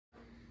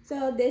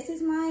So this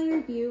is my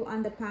review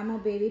on the Pamo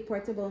Baby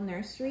Portable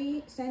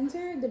Nursery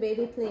Center, the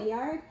baby play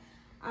yard.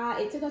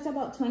 It took us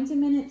about 20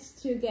 minutes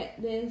to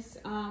get this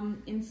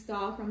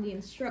installed, from the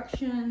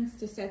instructions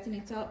to setting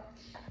it up.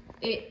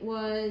 It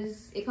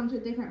comes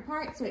with different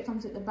parts. So it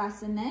comes with the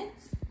bassinet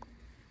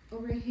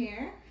over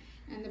here,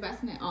 and the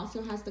bassinet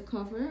also has the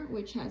cover,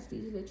 which has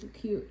these little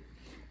cute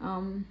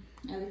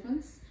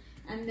elephants,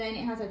 and then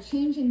it has a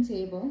changing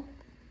table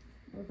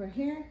over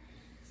here.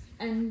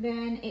 And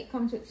then it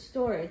comes with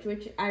storage,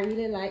 which I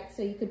really like.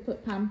 So you could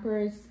put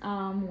Pampers,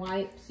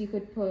 wipes, you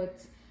could put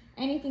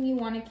anything you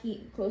want to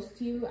keep close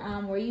to you.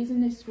 We're using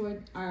this for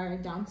our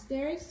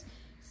downstairs,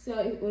 so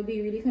it will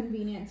be really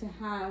convenient to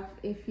have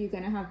if you're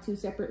gonna have two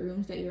separate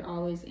rooms that you're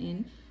always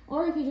in,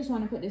 or if you just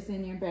want to put this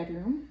in your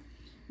bedroom.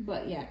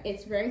 But yeah,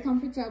 it's very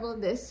comfortable.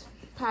 This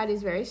pad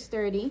is very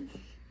sturdy.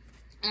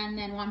 And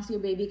then once your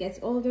baby gets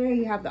older,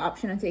 you have the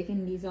option of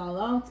taking these all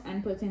out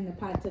and putting the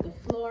pad to the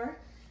floor,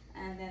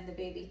 and then the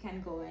baby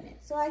can go in it.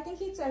 So I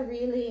think it's a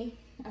really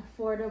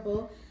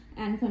affordable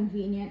and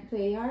convenient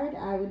play yard.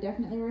 I would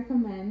definitely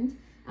recommend.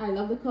 I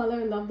love the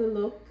color, love the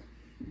look,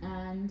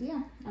 and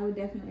yeah, I would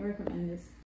definitely recommend this.